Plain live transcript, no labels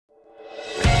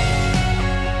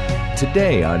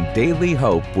Today on Daily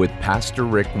Hope with Pastor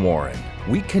Rick Warren,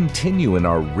 we continue in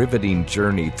our riveting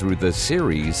journey through the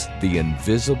series, The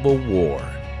Invisible War.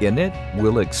 In it,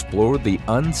 we'll explore the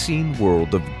unseen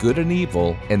world of good and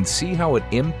evil and see how it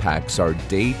impacts our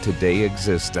day-to-day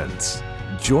existence.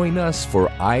 Join us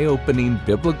for eye-opening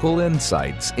biblical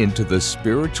insights into the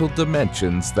spiritual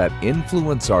dimensions that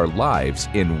influence our lives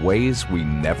in ways we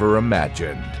never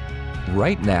imagined.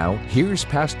 Right now, here's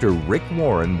Pastor Rick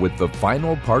Warren with the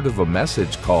final part of a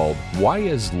message called, Why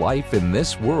is Life in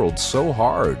This World So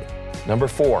Hard? Number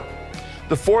 4,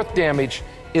 the fourth damage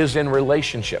is in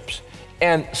relationships.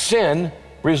 And sin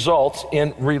results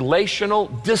in relational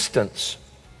distance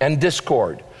and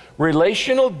discord.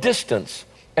 Relational distance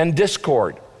and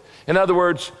discord. In other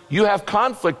words, you have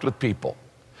conflict with people.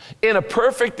 In a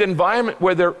perfect environment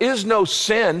where there is no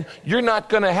sin, you're not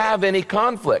going to have any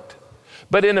conflict.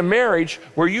 But in a marriage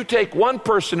where you take one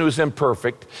person who's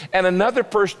imperfect and another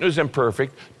person who's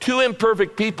imperfect, two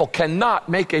imperfect people cannot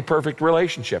make a perfect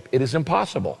relationship. It is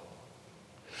impossible.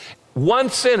 One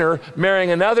sinner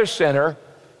marrying another sinner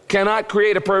cannot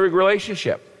create a perfect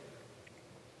relationship.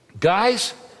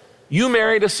 Guys, you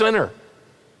married a sinner,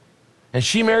 and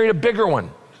she married a bigger one.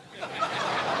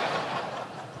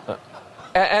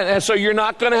 And so you're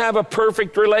not going to have a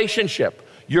perfect relationship.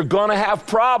 You're going to have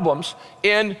problems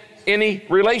in any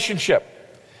relationship.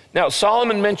 Now,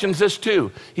 Solomon mentions this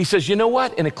too. He says, you know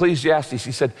what? In Ecclesiastes,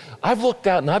 he said, I've looked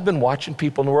out and I've been watching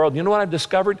people in the world. You know what I've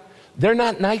discovered? They're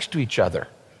not nice to each other.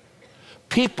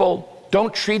 People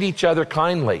don't treat each other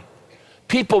kindly.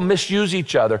 People misuse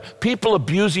each other. People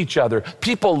abuse each other.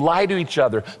 People lie to each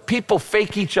other. People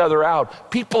fake each other out.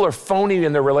 People are phony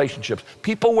in their relationships.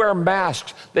 People wear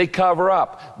masks. They cover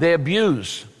up. They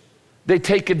abuse. They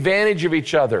take advantage of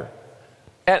each other.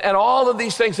 And all of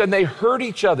these things, and they hurt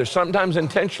each other, sometimes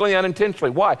intentionally,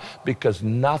 unintentionally. Why? Because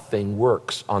nothing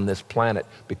works on this planet,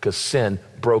 because sin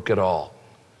broke it all.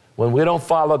 When we don't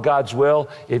follow God's will,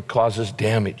 it causes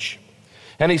damage.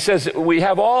 And he says we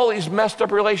have all these messed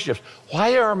up relationships. Why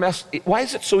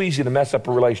is it so easy to mess up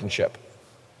a relationship?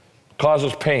 It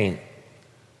causes pain.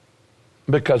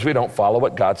 Because we don't follow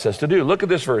what God says to do. Look at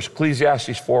this verse,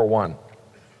 Ecclesiastes 4:1.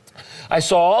 I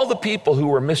saw all the people who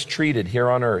were mistreated here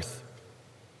on earth.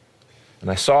 And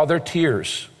I saw their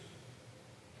tears,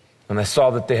 and I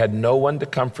saw that they had no one to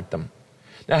comfort them.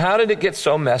 Now, how did it get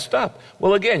so messed up?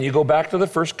 Well, again, you go back to the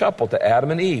first couple, to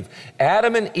Adam and Eve.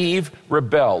 Adam and Eve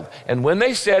rebelled, and when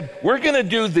they said, we're going to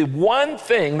do the one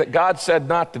thing that God said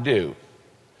not to do,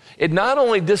 it not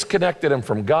only disconnected them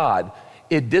from God,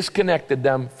 it disconnected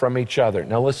them from each other.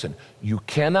 Now listen, you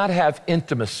cannot have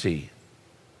intimacy,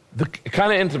 the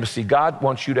kind of intimacy God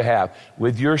wants you to have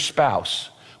with your spouse,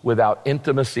 without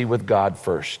intimacy with God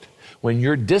first. When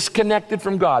you're disconnected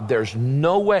from God, there's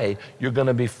no way you're going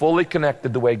to be fully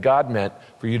connected the way God meant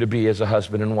for you to be as a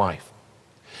husband and wife.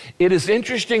 It is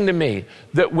interesting to me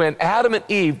that when Adam and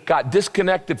Eve got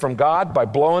disconnected from God by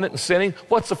blowing it and sinning,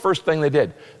 what's the first thing they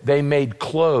did? They made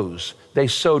clothes. They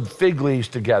sewed fig leaves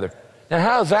together. Now,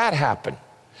 how does that happen?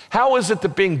 How is it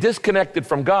that being disconnected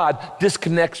from God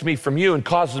disconnects me from you and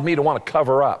causes me to want to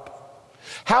cover up?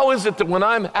 How is it that when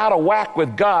I'm out of whack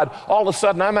with God, all of a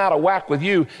sudden I'm out of whack with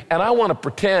you and I want to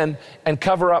pretend and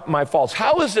cover up my faults?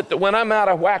 How is it that when I'm out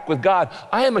of whack with God,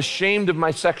 I am ashamed of my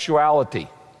sexuality?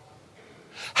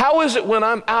 How is it when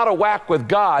I'm out of whack with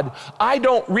God, I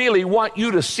don't really want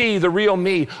you to see the real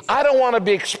me? I don't want to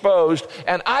be exposed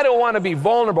and I don't want to be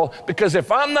vulnerable, because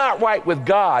if I'm not right with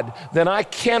God, then I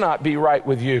cannot be right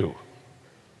with you.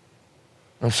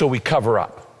 And so we cover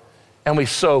up. And we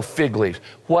sew fig leaves.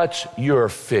 What's your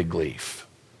fig leaf?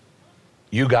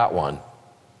 You got one.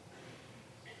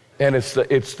 And it's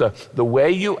the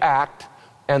way you act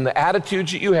and the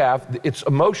attitudes that you have, it's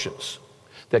emotions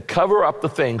that cover up the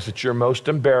things that you're most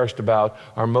embarrassed about,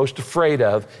 are most afraid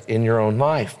of in your own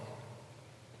life.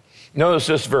 Notice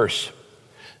this verse.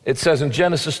 It says in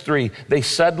Genesis 3, they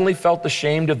suddenly felt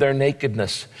ashamed of their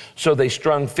nakedness, so they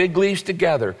strung fig leaves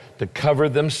together to cover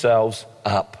themselves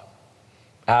up.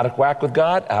 Out of whack with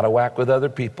God, out of whack with other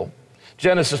people.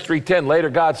 Genesis 3:10, later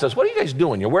God says, what are you guys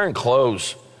doing? You're wearing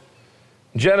clothes.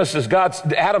 Adam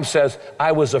says,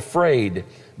 I was afraid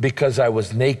because I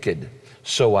was naked,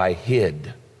 so I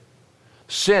hid.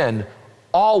 Sin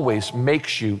always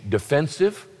makes you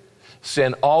defensive.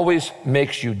 Sin always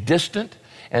makes you distant.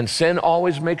 And sin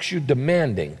always makes you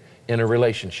demanding in a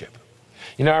relationship.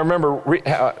 You know, I remember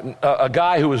a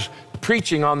guy who was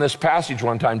preaching on this passage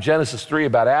one time, Genesis 3,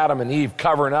 about Adam and Eve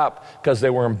covering up because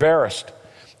they were embarrassed.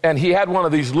 And he had one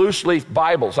of these loose leaf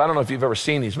Bibles. I don't know if you've ever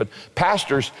seen these, but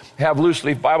pastors have loose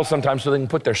leaf Bibles sometimes so they can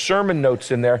put their sermon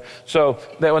notes in there so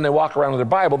that when they walk around with their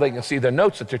Bible, they can see their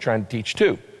notes that they're trying to teach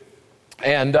too.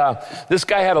 And this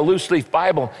guy had a loose leaf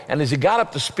Bible, and as he got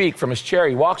up to speak from his chair,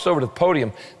 he walks over to the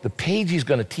podium. The page he's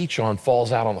going to teach on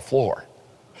falls out on the floor.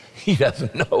 He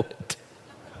doesn't know it.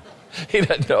 He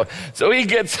doesn't know it. So he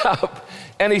gets up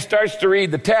and he starts to read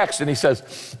the text, and he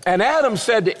says, and Adam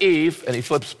said to Eve, and he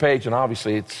flips the page, and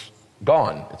obviously it's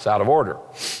gone. It's out of order.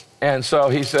 And so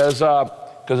he says,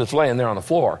 because it's laying there on the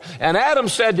floor. And Adam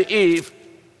said to Eve,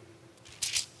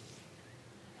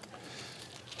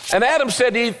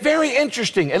 very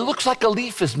interesting. It looks like a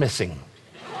leaf is missing.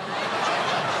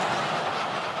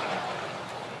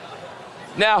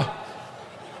 Now,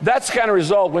 that's the kind of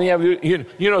result when you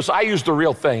have, so I use the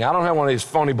real thing. I don't have one of these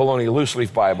phony baloney loose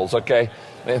leaf Bibles, okay?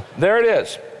 There it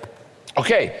is.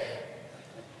 Okay,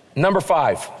 number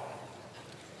 5,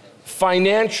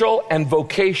 financial and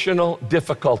vocational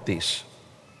difficulties.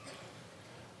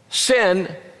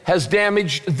 Sin has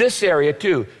damaged this area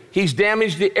too. He's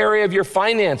damaged the area of your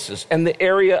finances and the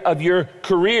area of your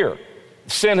career.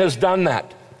 Sin has done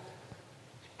that.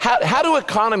 How do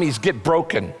economies get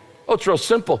broken? Oh, it's real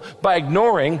simple. By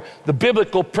ignoring the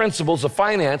biblical principles of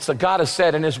finance that God has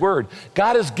said in His Word.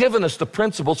 God has given us the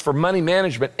principles for money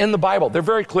management in the Bible. They're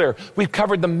very clear. We've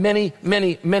covered them many,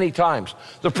 many, many times.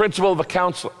 The principle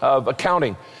of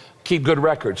accounting. Keep good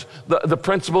records. The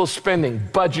principle of spending,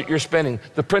 budget your spending.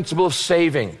 The principle of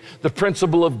saving. The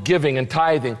principle of giving and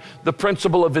tithing. The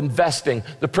principle of investing.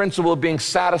 The principle of being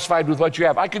satisfied with what you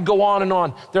have. I could go on and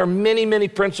on. There are many, many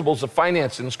principles of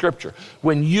finance in Scripture.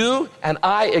 When you and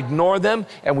I ignore them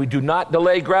and we do not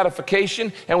delay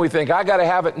gratification and we think, I got to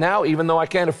have it now even though I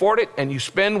can't afford it, and you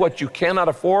spend what you cannot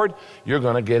afford, you're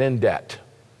going to get in debt.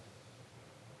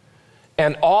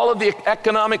 And all of the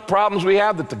economic problems we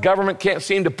have that the government can't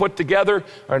seem to put together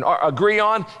or agree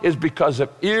on is because of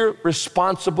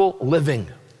irresponsible living.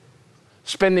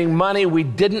 Spending money we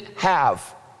didn't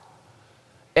have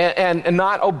and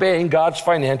not obeying God's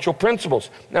financial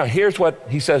principles. Now, here's what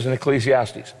he says in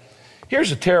Ecclesiastes.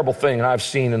 Here's a terrible thing I've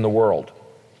seen in the world.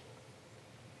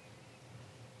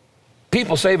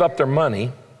 People save up their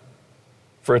money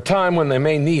for a time when they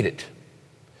may need it.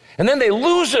 And then they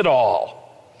lose it all.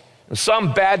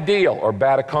 Some bad deal or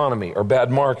bad economy or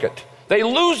bad market. They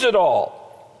lose it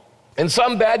all in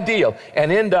some bad deal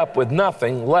and end up with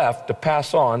nothing left to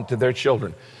pass on to their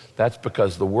children. That's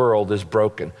because the world is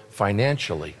broken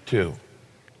financially too.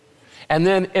 And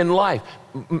then in life,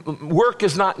 work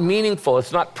is not meaningful,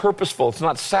 it's not purposeful, it's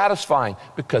not satisfying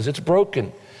because it's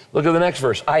broken. Look at the next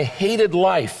verse. I hated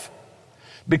life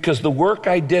because the work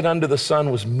I did under the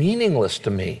sun was meaningless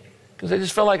to me. Because I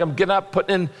just felt like I'm getting up,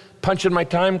 punching my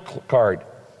time card.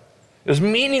 It was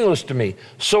meaningless to me.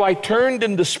 So I turned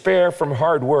in despair from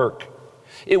hard work.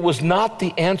 It was not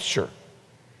the answer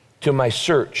to my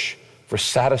search for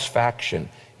satisfaction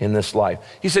in this life.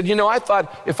 He said, I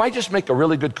thought if I just make a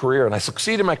really good career and I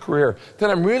succeed in my career,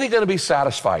 then I'm really going to be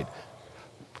satisfied.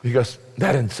 He goes,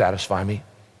 that didn't satisfy me.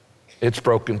 It's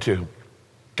broken too.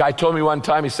 Guy told me one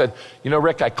time, he said,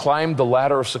 Rick, I climbed the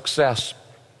ladder of success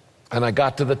and I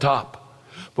got to the top.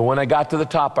 But when I got to the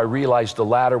top, I realized the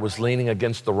ladder was leaning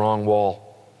against the wrong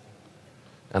wall.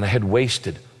 And I had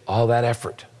wasted all that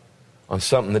effort on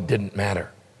something that didn't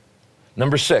matter.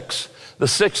 Number 6, the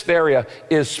 6th area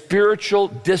is spiritual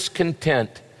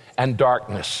discontent and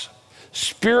darkness.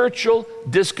 Spiritual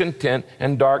discontent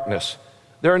and darkness.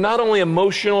 There are not only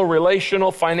emotional,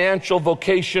 relational, financial,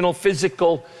 vocational,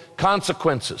 physical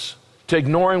consequences to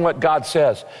ignoring what God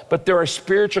says, but there are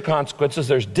spiritual consequences.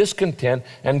 There's discontent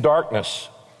and darkness.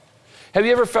 Have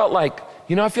you ever felt like,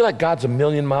 I feel like God's a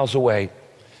million miles away.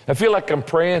 I feel like I'm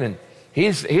praying and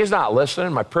he's not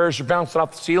listening. My prayers are bouncing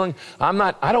off the ceiling.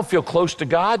 I don't feel close to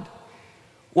God.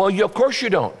 Well, of course you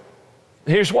don't.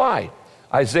 Here's why.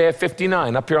 Isaiah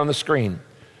 59 up here on the screen.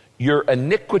 Your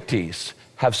iniquities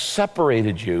have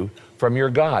separated you from your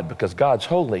God because God's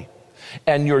holy.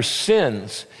 And your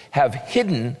sins have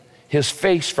hidden His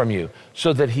face from you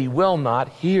so that He will not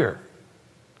hear.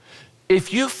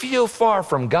 If you feel far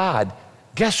from God,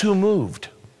 guess who moved?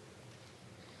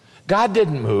 God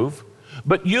didn't move,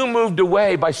 but you moved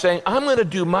away by saying, I'm going to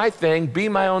do my thing, be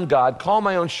my own God, call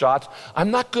my own shots.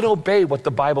 I'm not going to obey what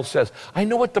the Bible says. I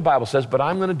know what the Bible says, but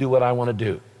I'm going to do what I want to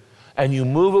do. And you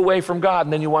move away from God,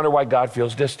 and then you wonder why God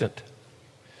feels distant.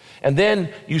 And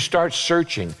then you start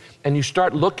searching, and you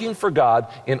start looking for God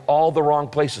in all the wrong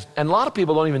places. And a lot of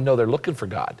people don't even know they're looking for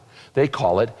God. They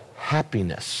call it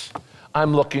happiness.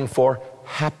 I'm looking for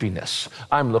happiness.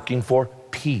 I'm looking for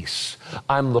peace.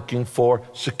 I'm looking for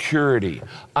security.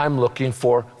 I'm looking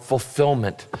for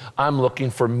fulfillment. I'm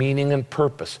looking for meaning and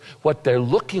purpose. What they're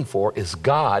looking for is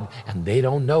God, and they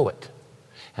don't know it.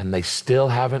 And they still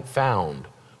haven't found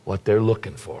what they're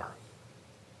looking for.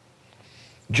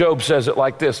 Job says it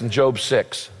like this in Job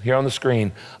 6, here on the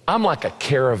screen. I'm like a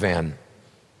caravan,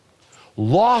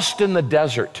 lost in the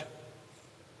desert,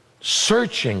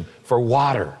 searching for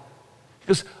water.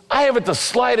 Because I haven't the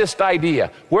slightest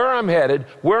idea where I'm headed,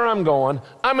 where I'm going.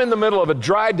 I'm in the middle of a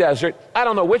dry desert. I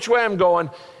don't know which way I'm going,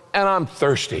 and I'm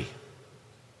thirsty.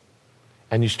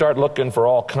 And you start looking for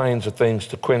all kinds of things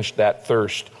to quench that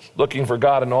thirst, looking for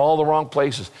God in all the wrong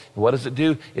places. And what does it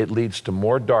do? It leads to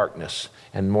more darkness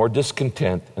and more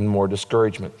discontent and more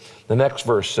discouragement. The next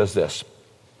verse says this: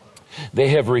 they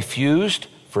have refused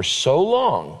for so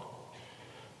long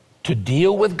to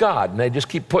deal with God, and they just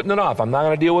keep putting it off. I'm not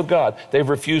going to deal with God. They've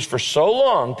refused for so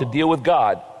long to deal with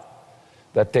God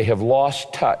that they have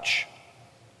lost touch,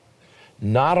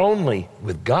 not only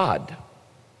with God,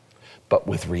 but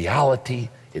with reality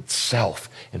itself.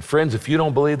 And friends, if you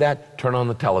don't believe that, turn on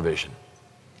the television.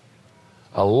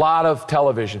 A lot of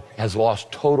television has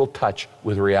lost total touch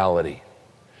with reality.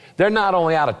 They're not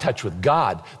only out of touch with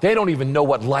God, they don't even know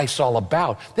what life's all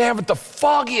about. They haven't the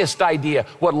foggiest idea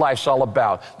what life's all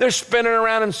about. They're spinning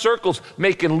around in circles,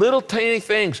 making little tiny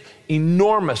things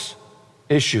enormous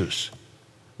issues.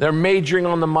 They're majoring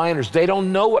on the minors. They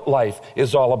don't know what life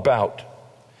is all about.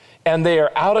 And they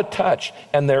are out of touch,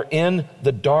 and they're in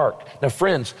the dark. Now,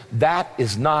 friends, that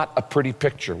is not a pretty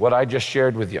picture, what I just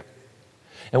shared with you.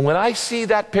 And when I see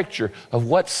that picture of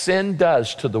what sin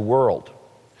does to the world,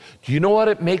 do you know what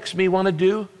it makes me want to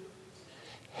do?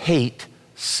 Hate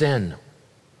sin.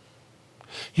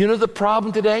 You know the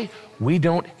problem today? We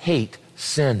don't hate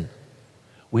sin.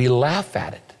 We laugh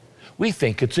at it. We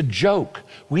think it's a joke.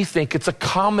 We think it's a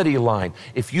comedy line.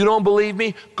 If you don't believe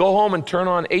me, go home and turn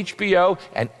on HBO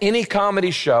and any comedy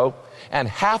show, and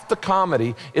half the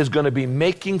comedy is going to be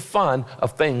making fun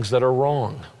of things that are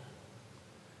wrong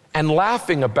and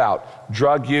laughing about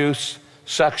drug use,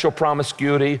 sexual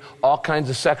promiscuity, all kinds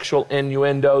of sexual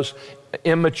innuendos,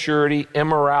 immaturity,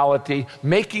 immorality,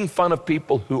 making fun of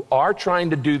people who are trying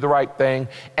to do the right thing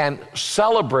and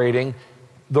celebrating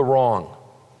the wrong.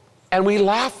 And we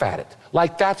laugh at it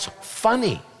like that's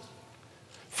funny.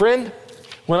 Friend,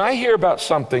 when I hear about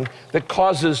something that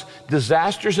causes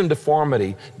disasters and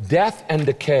deformity, death and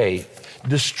decay,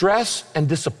 distress and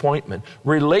disappointment,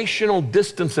 relational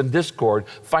distance and discord,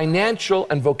 financial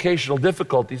and vocational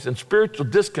difficulties, and spiritual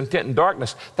discontent and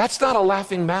darkness, that's not a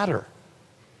laughing matter.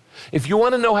 If you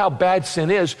want to know how bad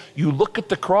sin is, you look at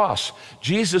the cross.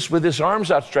 Jesus, with his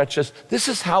arms outstretched, says, this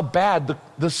is how bad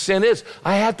the sin is.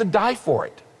 I had to die for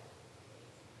it.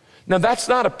 Now, that's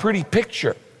not a pretty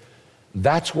picture.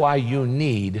 That's why you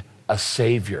need a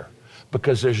Savior,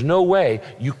 because there's no way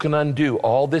you can undo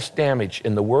all this damage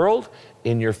in the world,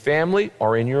 in your family,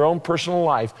 or in your own personal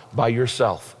life by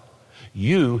yourself.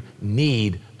 You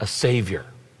need a Savior.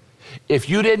 If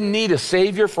you didn't need a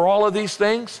Savior for all of these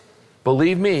things,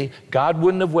 believe me, God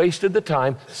wouldn't have wasted the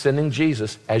time sending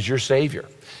Jesus as your Savior.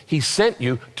 He sent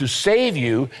you to save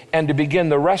you and to begin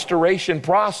the restoration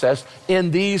process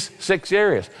in these 6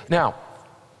 areas. Now,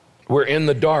 we're in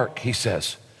the dark, he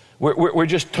says. We're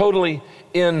just totally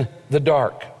in the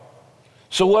dark.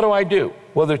 So what do?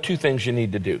 Well, there are 2 things you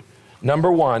need to do.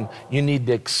 Number 1, you need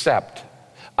to accept.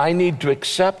 I need to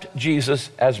accept Jesus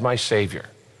as my Savior.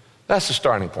 That's the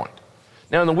starting point.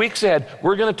 Now, in the weeks ahead,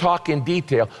 we're going to talk in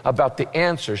detail about the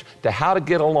answers to how to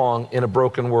get along in a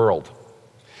broken world.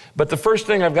 But the first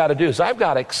thing I've got to do is I've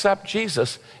got to accept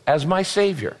Jesus as my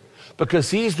Savior, because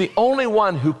he's the only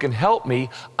one who can help me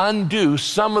undo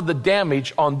some of the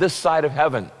damage on this side of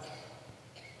heaven.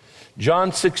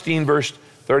 John 16, verse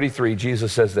 33,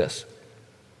 Jesus says this: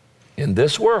 in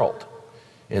this world,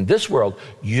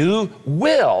 you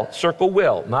will, circle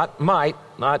will, not might,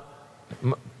 not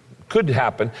could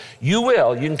happen. You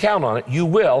can count on it, you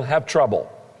will have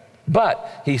trouble.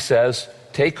 But, he says,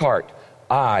 take heart,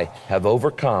 I have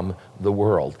overcome the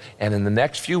world. And in the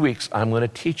next few weeks, I'm going to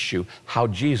teach you how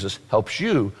Jesus helps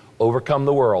you overcome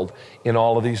the world in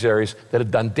all of these areas that have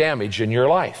done damage in your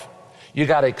life. You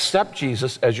got to accept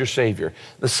Jesus as your Savior.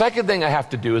 The second thing I have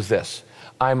to do is this: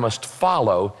 I must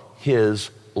follow his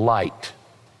light.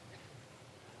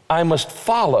 I must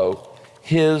follow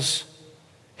his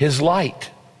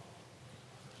light.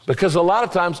 Because a lot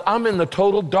of times I'm in the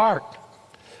total dark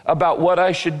about what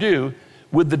I should do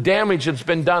with the damage that's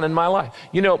been done in my life.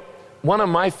 You know, one of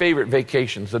my favorite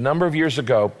vacations, a number of years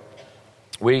ago,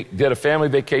 we did a family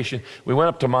vacation. We went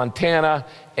up to Montana,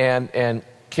 and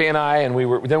Kay and I, and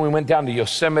then we went down to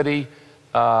Yosemite,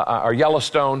 or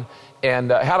Yellowstone,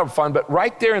 and had fun. But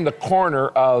right there in the corner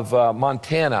of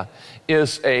Montana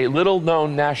is a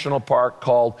little-known national park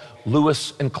called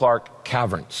Lewis and Clark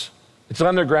Caverns. It's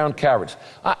underground caverns.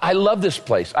 I love this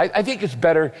place. I think it's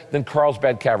better than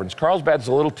Carlsbad Caverns. Carlsbad's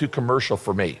a little too commercial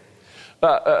for me.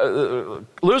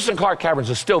 Lewis and Clark Caverns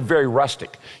is still very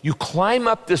rustic. You climb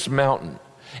up this mountain,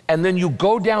 and then you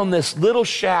go down this little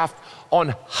shaft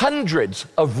on hundreds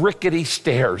of rickety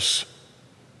stairs.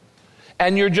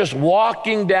 And you're just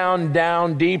walking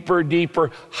down,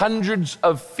 deeper, hundreds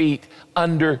of feet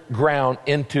underground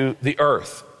into the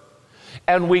earth.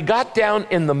 And we got down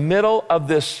in the middle of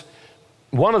this,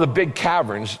 one of the big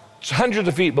caverns, hundreds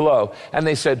of feet below, and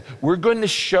they said, we're going to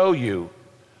show you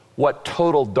what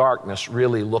total darkness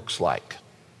really looks like.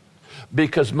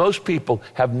 Because most people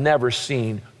have never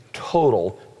seen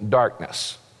total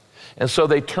darkness. And so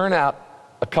they turn out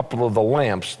a couple of the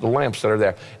lamps that are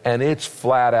there, and it's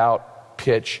flat out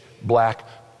pitch black.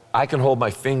 I can hold my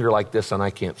finger like this and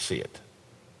I can't see it.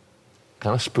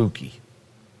 Kind of spooky.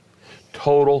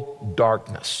 Total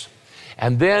darkness.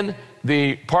 And then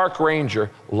the park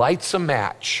ranger lights a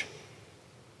match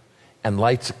and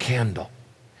lights a candle.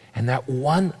 And that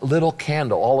one little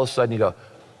candle, all of a sudden you go,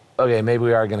 okay, maybe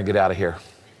we are going to get out of here.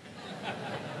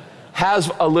 Has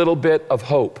a little bit of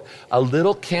hope. A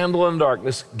little candle in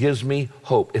darkness gives me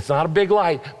hope. It's not a big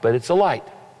light, but it's a light.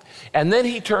 And then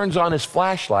he turns on his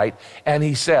flashlight and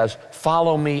he says,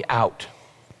 follow me out.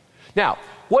 Now,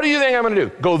 what do you think I'm going to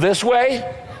do? Go this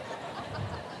way?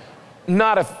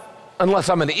 Unless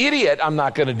I'm an idiot, I'm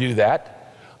not going to do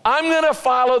that. I'm going to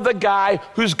follow the guy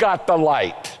who's got the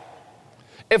light.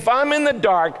 If I'm in the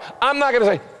dark, I'm not going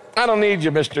to say, I don't need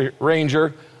you, Mr.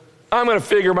 Ranger. I'm going to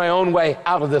figure my own way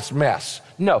out of this mess.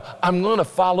 No, I'm going to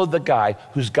follow the guy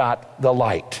who's got the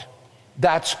light.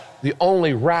 That's the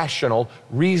only rational,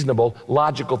 reasonable,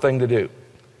 logical thing to do.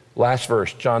 Last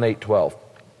verse, John 8:12.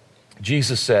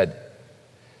 Jesus said,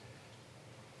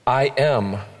 I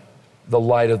am the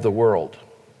light of the world.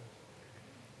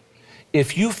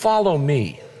 If you follow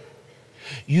me,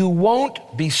 you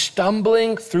won't be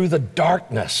stumbling through the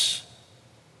darkness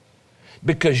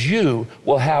because you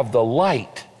will have the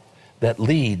light that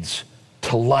leads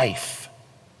to life.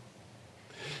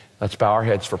 Let's bow our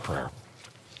heads for prayer.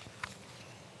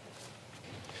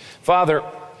 Father,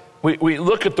 we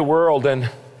look at the world and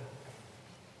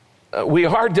we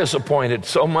are disappointed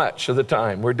so much of the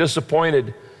time. We're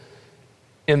disappointed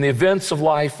in the events of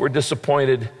life. We're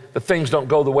disappointed that things don't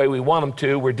go the way we want them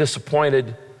to. We're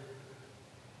disappointed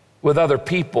with other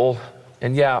people.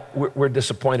 And yeah, we're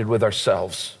disappointed with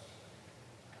ourselves.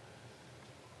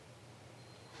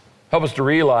 Help us to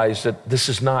realize that this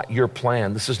is not your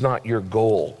plan. This is not your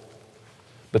goal.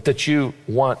 But that you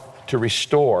want to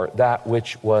restore that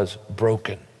which was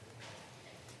broken.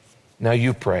 Now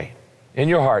you pray. In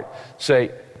your heart,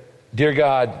 say, Dear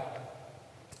God,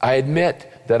 I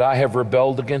admit that I have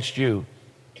rebelled against you.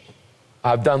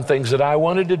 I've done things that I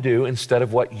wanted to do instead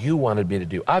of what you wanted me to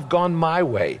do. I've gone my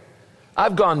way.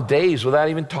 I've gone days without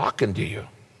even talking to you.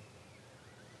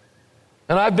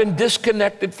 And I've been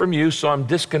disconnected from you, so I'm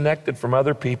disconnected from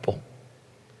other people.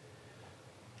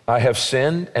 I have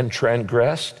sinned and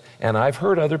transgressed, and I've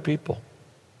hurt other people.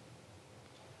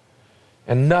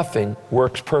 And nothing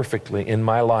works perfectly in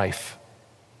my life.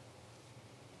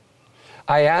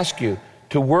 I ask you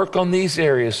to work on these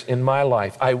areas in my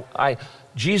life.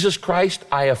 Jesus Christ,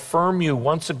 I affirm you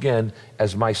once again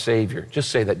as my Savior.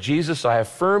 Just say that. Jesus, I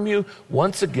affirm you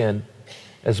once again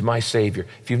as my Savior.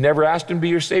 If you've never asked Him to be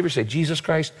your Savior, say, Jesus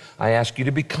Christ, I ask you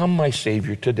to become my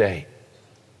Savior today.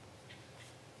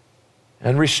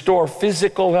 And restore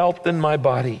physical health in my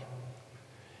body,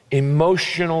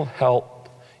 emotional health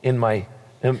in my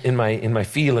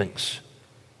feelings,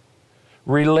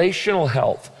 relational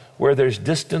health where there's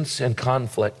distance and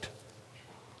conflict.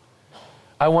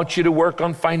 I want you to work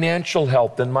on financial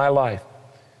health in my life.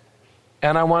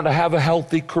 And I want to have a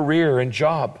healthy career and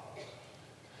job.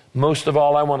 Most of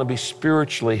all, I want to be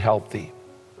spiritually healthy.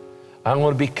 I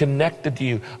want to be connected to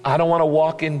you. I don't want to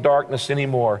walk in darkness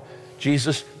anymore.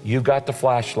 Jesus, you got the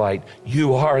flashlight.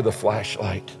 You are the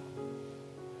flashlight.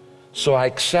 So I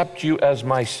accept you as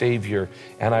my Savior,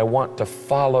 and I want to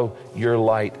follow your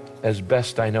light as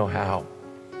best I know how.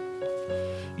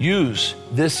 Use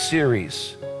this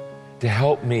series to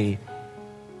help me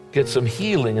get some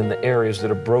healing in the areas that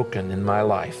are broken in my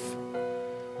life.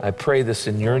 I pray this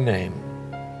in your name.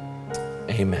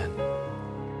 Amen.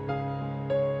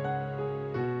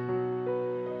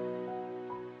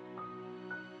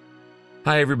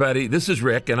 Hi, everybody. This is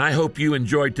Rick, and I hope you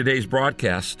enjoyed today's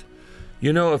broadcast.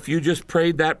 You know, if you just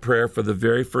prayed that prayer for the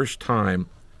very first time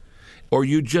or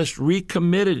you just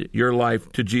recommitted your life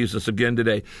to Jesus again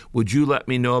today, would you let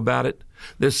me know about it?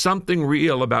 There's something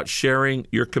real about sharing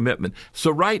your commitment.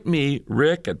 So write me,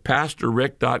 Rick, at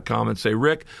PastorRick.com and say,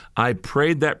 Rick, I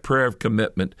prayed that prayer of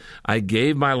commitment. I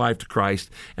gave my life to Christ,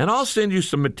 and I'll send you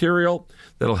some material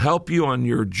that'll help you on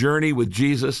your journey with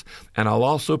Jesus, and I'll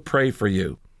also pray for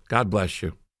you. God bless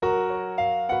you.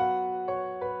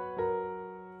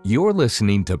 You're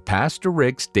listening to Pastor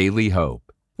Rick's Daily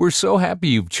Hope. We're so happy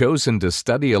you've chosen to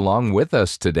study along with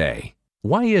us today.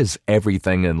 Why is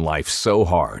everything in life so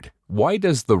hard? Why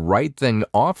does the right thing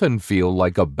often feel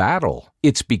like a battle?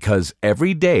 It's because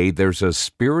every day there's a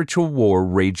spiritual war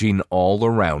raging all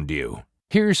around you.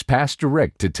 Here's Pastor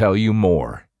Rick to tell you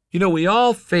more. You know, we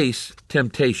all face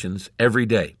temptations every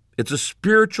day. It's a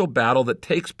spiritual battle that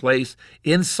takes place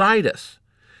inside us,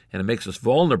 and it makes us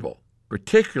vulnerable,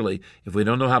 particularly if we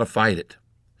don't know how to fight it.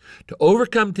 To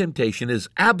overcome temptation is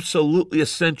absolutely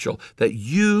essential that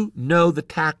you know the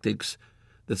tactics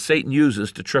that Satan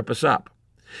uses to trip us up.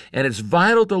 And it's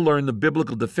vital to learn the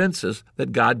biblical defenses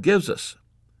that God gives us.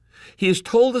 He has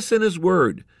told us in His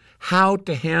Word how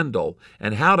to handle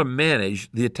and how to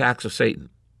manage the attacks of Satan.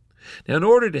 Now, in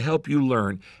order to help you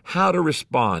learn how to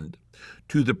respond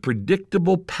to the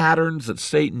predictable patterns that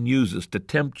Satan uses to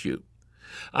tempt you,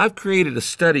 I've created a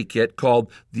study kit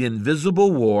called The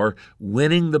Invisible War,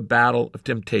 Winning the Battle of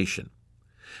Temptation.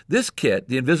 This kit,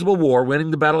 The Invisible War,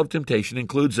 Winning the Battle of Temptation,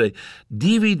 includes a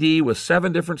DVD with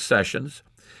 7 different sessions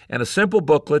and a simple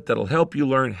booklet that'll help you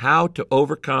learn how to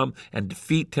overcome and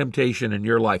defeat temptation in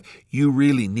your life. You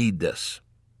really need this.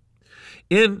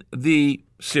 In the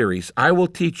series, I will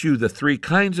teach you the 3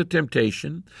 kinds of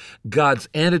temptation, God's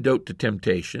antidote to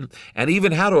temptation, and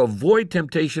even how to avoid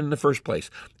temptation in the first place.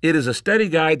 It is a study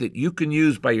guide that you can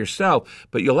use by yourself,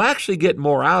 but you'll actually get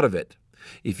more out of it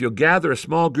if you'll gather a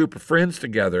small group of friends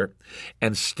together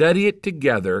and study it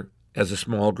together as a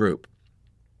small group.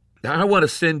 Now, I want to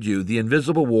send you the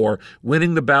Invisible War,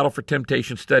 Winning the Battle for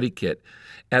Temptation study kit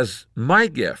as my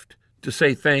gift to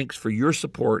say thanks for your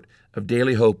support of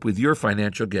Daily Hope with your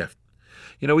financial gift.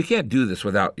 You know, we can't do this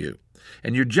without you.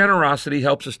 And your generosity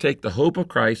helps us take the hope of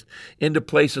Christ into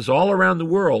places all around the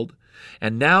world,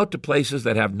 and now to places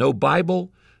that have no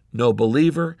Bible, no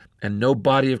believer, and no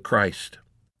body of Christ.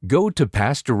 Go to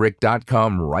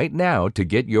PastorRick.com right now to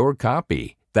get your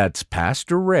copy. That's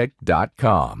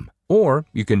PastorRick.com. Or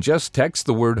you can just text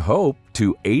the word HOPE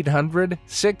to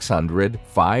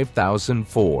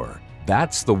 800-600-5004.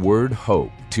 That's the word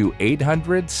HOPE to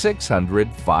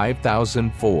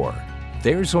 800-600-5004.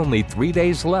 There's only 3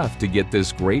 days left to get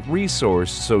this great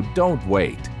resource, so don't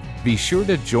wait. Be sure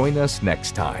to join us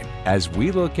next time as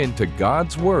we look into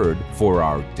God's Word for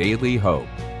our daily hope.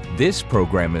 This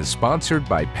program is sponsored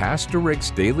by Pastor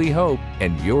Rick's Daily Hope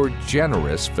and your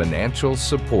generous financial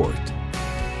support.